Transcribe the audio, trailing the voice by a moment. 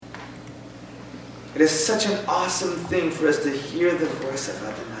It is such an awesome thing for us to hear the voice of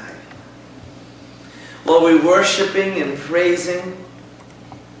Adonai. While we're worshiping and praising,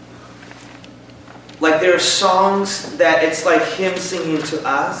 like there are songs that it's like Him singing to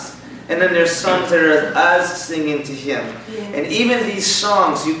us, and then there's songs that are us singing to Him. Yes. And even these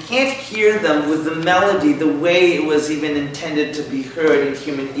songs, you can't hear them with the melody the way it was even intended to be heard in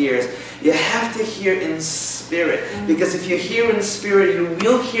human ears. You have to hear in spirit. Because if you hear in spirit, you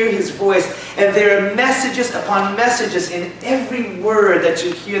will hear His voice. And there are messages upon messages in every word that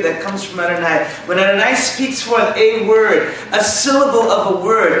you hear that comes from Adonai. When Adonai speaks forth a word, a syllable of a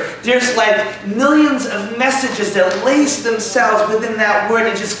word, there's like millions of messages that lace themselves within that word.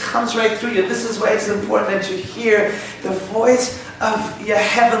 It just comes right through you. This is why it's important that you hear the voice of your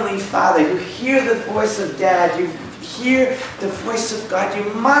Heavenly Father. You hear the voice of Dad. You hear the voice of God. You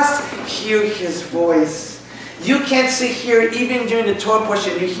must hear His voice. You can't sit here even during the Torah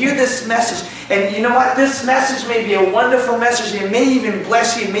portion. You hear this message, and you know what? This message may be a wonderful message. It may even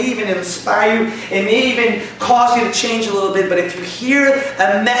bless you. It may even inspire you. It may even cause you to change a little bit. But if you hear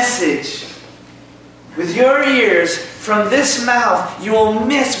a message with your ears from this mouth, you will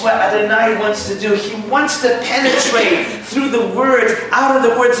miss what Adonai wants to do. He wants to penetrate through the words, out of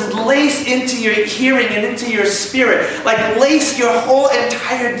the words, and lace into your hearing and into your spirit. Like lace your whole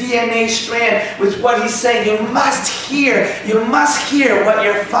entire DNA strand with what He's saying. You must hear what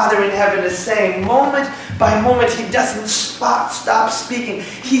your Father in heaven is saying. Moment by moment, He doesn't stop speaking.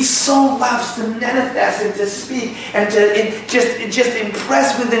 He so loves to manifest and to speak and to just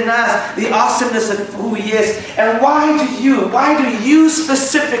impress within us the awesomeness of who He is. And why do you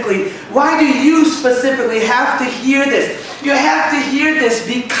specifically have to hear this? You have to hear this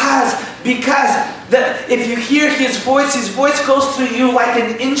because if you hear His voice goes through you like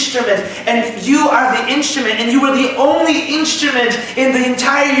an instrument, and you are the instrument, and you are the only instrument in the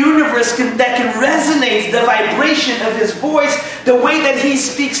entire universe that can resonate the vibration of His voice, the way that He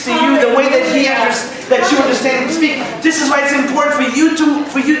speaks to you, the way that you understand Him speak. This is why it's important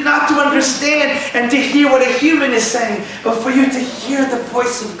for you not to understand and to hear what a human is saying, but for you to hear the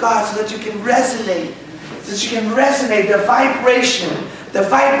voice of God so that you can resonate. The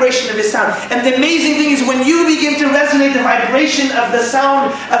vibration of His sound. And the amazing thing is when you begin to resonate the vibration of the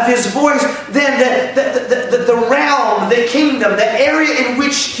sound of His voice, then the realm, the kingdom, the area in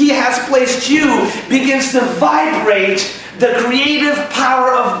which He has placed you begins to vibrate the creative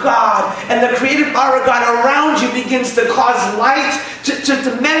power of God. And the creative power of God around you begins to cause light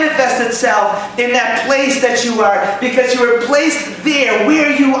to manifest itself in that place that you are. Because you are placed there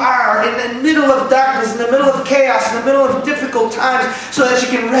where you are, in the middle of darkness, in the middle of chaos, in the middle of difficult times, so that you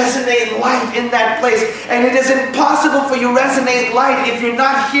can resonate light in that place. And it is impossible for you to resonate light if you're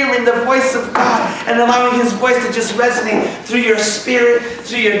not hearing the voice of God and allowing His voice to just resonate through your spirit,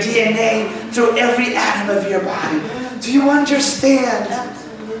 through your DNA, through every atom of your body. Do you understand?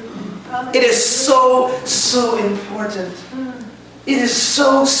 It is so important. It is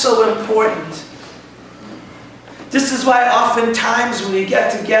so important. This is why oftentimes when we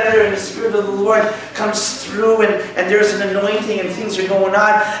get together and the Spirit of the Lord comes through and there's an anointing and things are going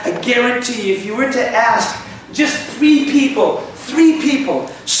on, I guarantee you, if you were to ask just three people,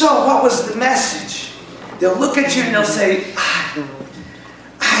 so what was the message? They'll look at you and they'll say,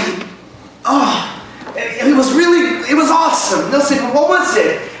 it was awesome. And they'll say, what was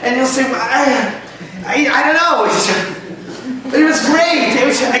it? And you'll say, well, I don't know. But it was great.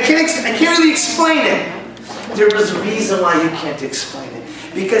 I can't really explain it. There was a reason why you can't explain it.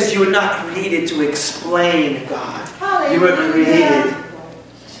 Because you were not created to explain God. Hallelujah. You were created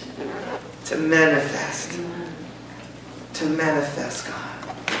to manifest. To manifest God.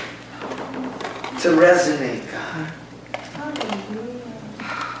 To resonate God.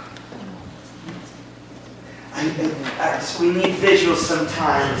 We need visuals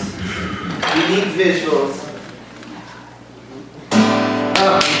sometimes. We need visuals.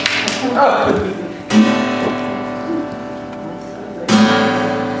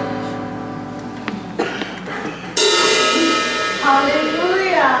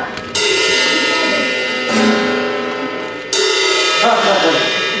 Hallelujah.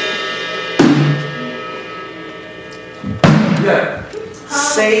 Yeah.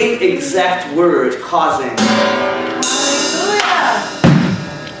 Same exact word causing.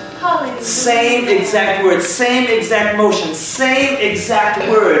 Hallelujah. Same exact word, same exact motion, same exact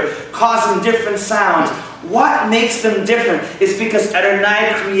word causing different sounds. What makes them different is because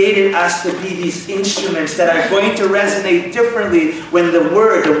Adonai created us to be these instruments that are going to resonate differently when the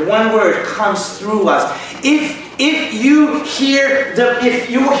one word comes through us. If you hear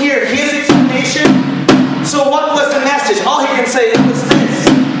his explanation, so what was the message? All he can say is this.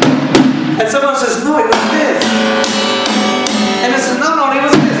 And someone says, no,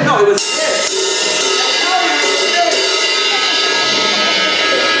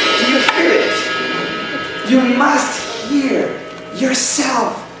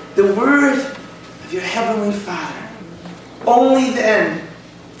 yourself the word of your Heavenly Father. Only then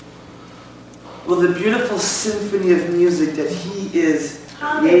will the beautiful symphony of music that He is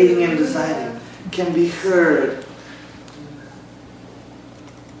creating and designing can be heard.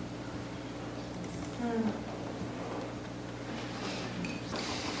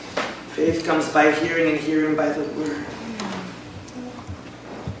 Faith comes by hearing, and hearing by the word.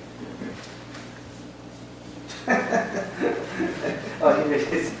 Oh, here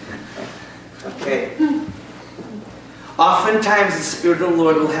it is. Okay. Oftentimes the Spirit of the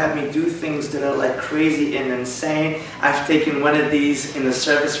Lord will have me do things that are like crazy and insane. I've taken one of these in the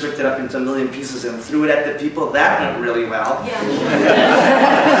service, ripped it up into a million pieces and threw it at the people. That went really well. Yeah.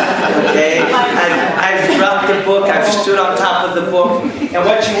 Okay? I've dropped the book. I've stood on top of the book. And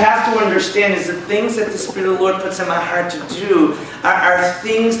what you have to understand is the things that the Spirit of the Lord puts in my heart to do are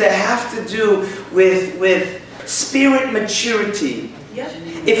things that have to do with spirit maturity. Yep.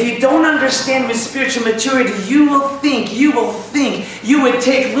 If you don't understand with spiritual maturity, you would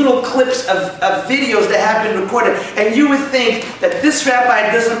take little clips of videos that have been recorded, and you would think that this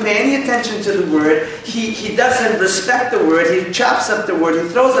rabbi doesn't pay any attention to the word, he doesn't respect the word, he chops up the word, he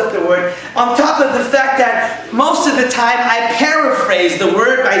throws up the word, on top of the fact that most of the time I paraphrase the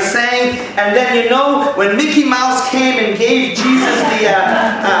word by saying, and then when Mickey Mouse came and gave Jesus the,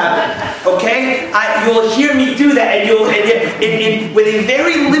 you'll hear me do that, and with a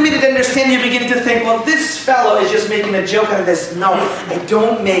very limited understanding, you begin to think, well, this fellow is just making a joke out of this. No, I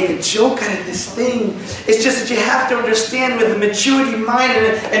don't make a joke out of this thing. It's just that you have to understand with a maturity mind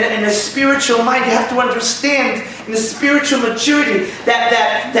and a spiritual mind, you have to understand in the spiritual maturity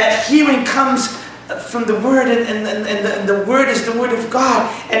that hearing comes from the Word, and the Word is the Word of God.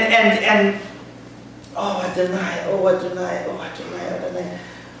 And Adonai,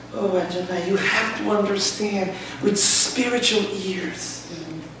 you have to understand with spiritual ears,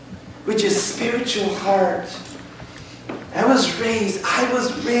 with your spiritual heart. I was raised,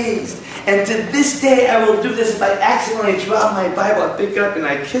 and to this day I will do this. If I accidentally drop my Bible, I pick it up and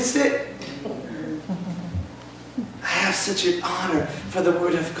I kiss it. I have such an honor for the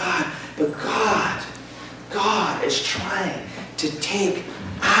Word of God. But God is trying to take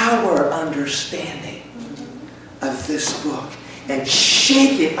our understanding of this book and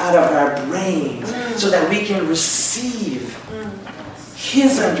shake it out of our brains so that we can receive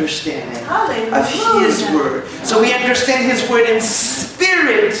His understanding of His Word. So we understand His Word in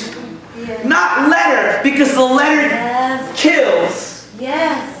spirit, not letter, because the letter kills.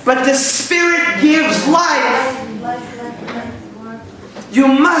 Yes. But the Spirit gives life. You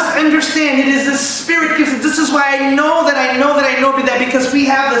must understand it is the Spirit gives it. This is why I know that because we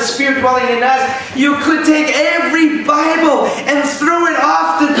have the Spirit dwelling in us. You could take every Bible and throw it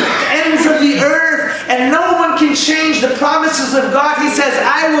off the ends of the earth, and no one can change the promises of God. He says,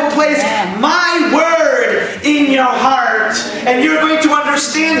 I will place my word in your heart, and you're going to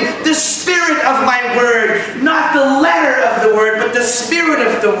understand the spirit of my word, not the letter of the word, but the spirit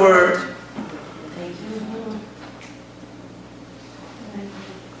of the word.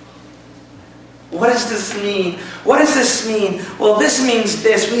 What does this mean? What does this mean? Well, this means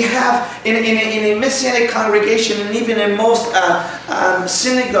this. We have in a Messianic congregation, and even in most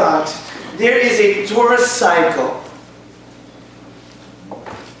synagogues, there is a Torah cycle.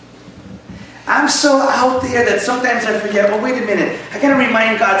 I'm so out there that sometimes I forget, well, wait a minute. I got to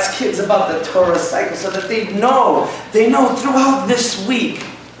remind God's kids about the Torah cycle so that they know throughout this week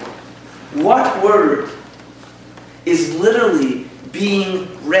what word is literally being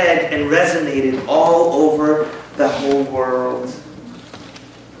read and resonated all over the whole world.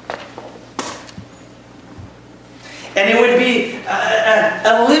 And it would be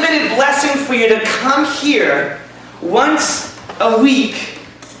a limited blessing for you to come here once a week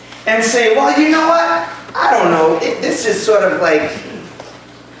and say, well, you know what? I don't know. This is sort of like,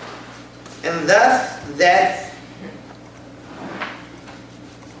 and thus that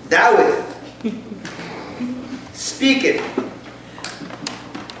thou speak it.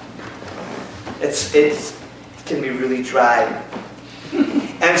 It can be really dry.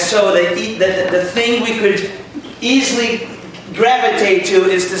 And so the thing we could easily gravitate to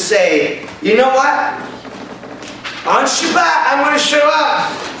is to say, you know what? On Shabbat, I'm going to show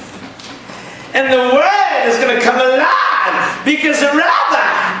up. And the word is going to come alive because the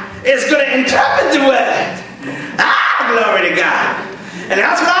rabbi is going to interpret the word. Glory to God. And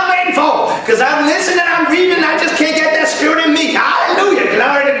that's what I'm waiting for, because I'm listening, I'm reading, I just can't get that spirit in me. Hallelujah.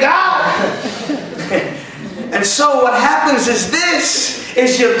 Glory to God. And so what happens is this,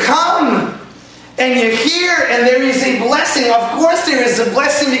 is you come and you hear, and there is a blessing. Of course there is a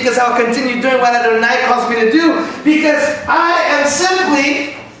blessing, because I'll continue doing what Adonai calls me to do, because I am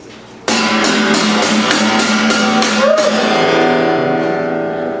simply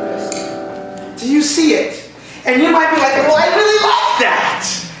do you see it? And you might be like, well, I really like that.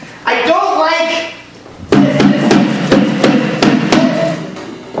 I don't like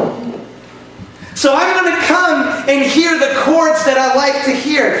so I'm going to come and hear the chords that I like to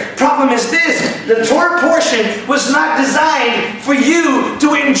hear. Problem is this, the Torah portion was not designed for you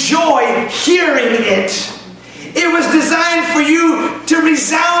to enjoy hearing it. It was designed for you to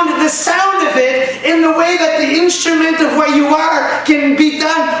resound the sound of it in the way that the instrument of what you are can be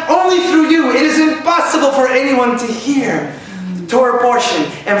done only through you. It is impossible for anyone to hear the Torah portion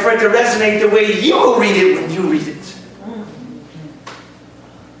and for it to resonate the way you will read it when you read it.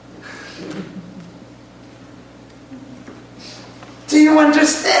 Do you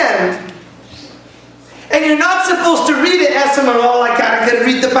understand? And you're not supposed to read it as someone, oh, I gotta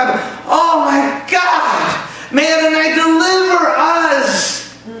read the Bible. Oh my God! May Adonai deliver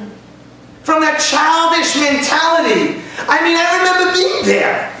us from that childish mentality. I mean, I remember being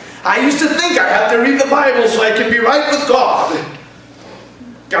there. I used to think I have to read the Bible so I can be right with God.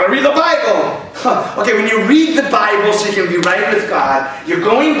 Gotta read the Bible. Okay, when you read the Bible so you can be right with God, you're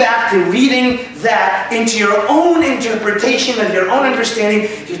going back to reading that into your own interpretation of your own understanding.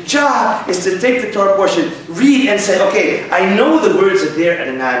 Your job is to take the Torah portion, read and say, okay, I know the words are there,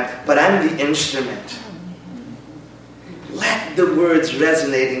 Adonai, but I'm the instrument. Let the words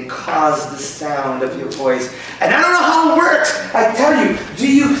resonate and cause the sound of your voice. And I don't know how it works. I tell you,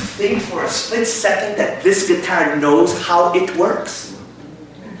 do you think for a split second that this guitar knows how it works?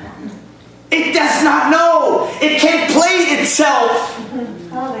 It does not know. It can't play itself.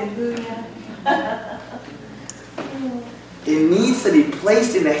 Hallelujah. It needs to be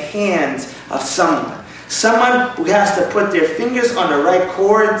placed in the hands of someone. Someone who has to put their fingers on the right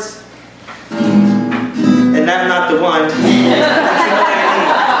chords. And I'm not the one.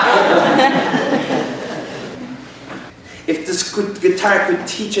 If this guitar could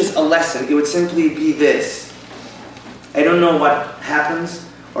teach us a lesson, it would simply be this. I don't know what happens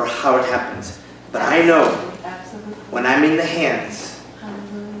or how it happens, but I know when I'm in the hands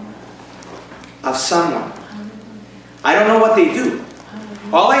of someone, I don't know what they do.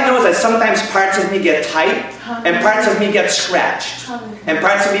 All I know is that sometimes parts of me get tight, and parts of me get scratched, and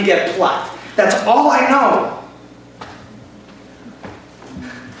parts of me get plucked. That's all I know.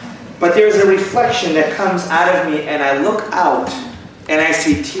 But there's a reflection that comes out of me, and I look out, and I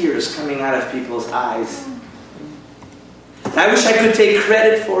see tears coming out of people's eyes. And I wish I could take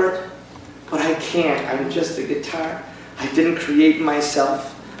credit for it, but I can't. I'm just a guitar. I didn't create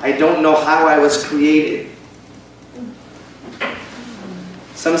myself. I don't know how I was created.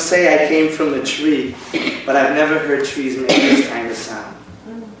 Some say I came from a tree, but I've never heard trees make this kind of sound.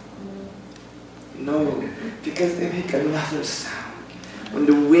 No, because they make another sound. When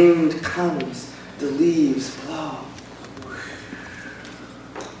the wind comes, the leaves blow.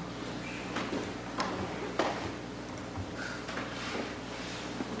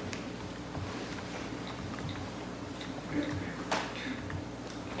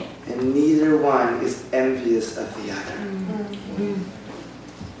 And neither one is envious of the other.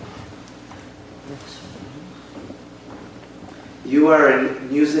 You are a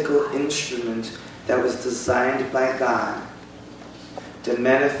musical instrument that was designed by God to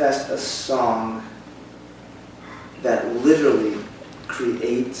manifest a song that literally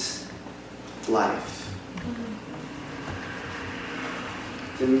creates life.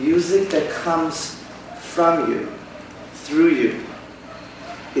 The music that comes from you, through you,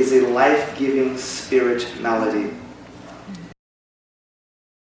 is a life-giving spirit melody.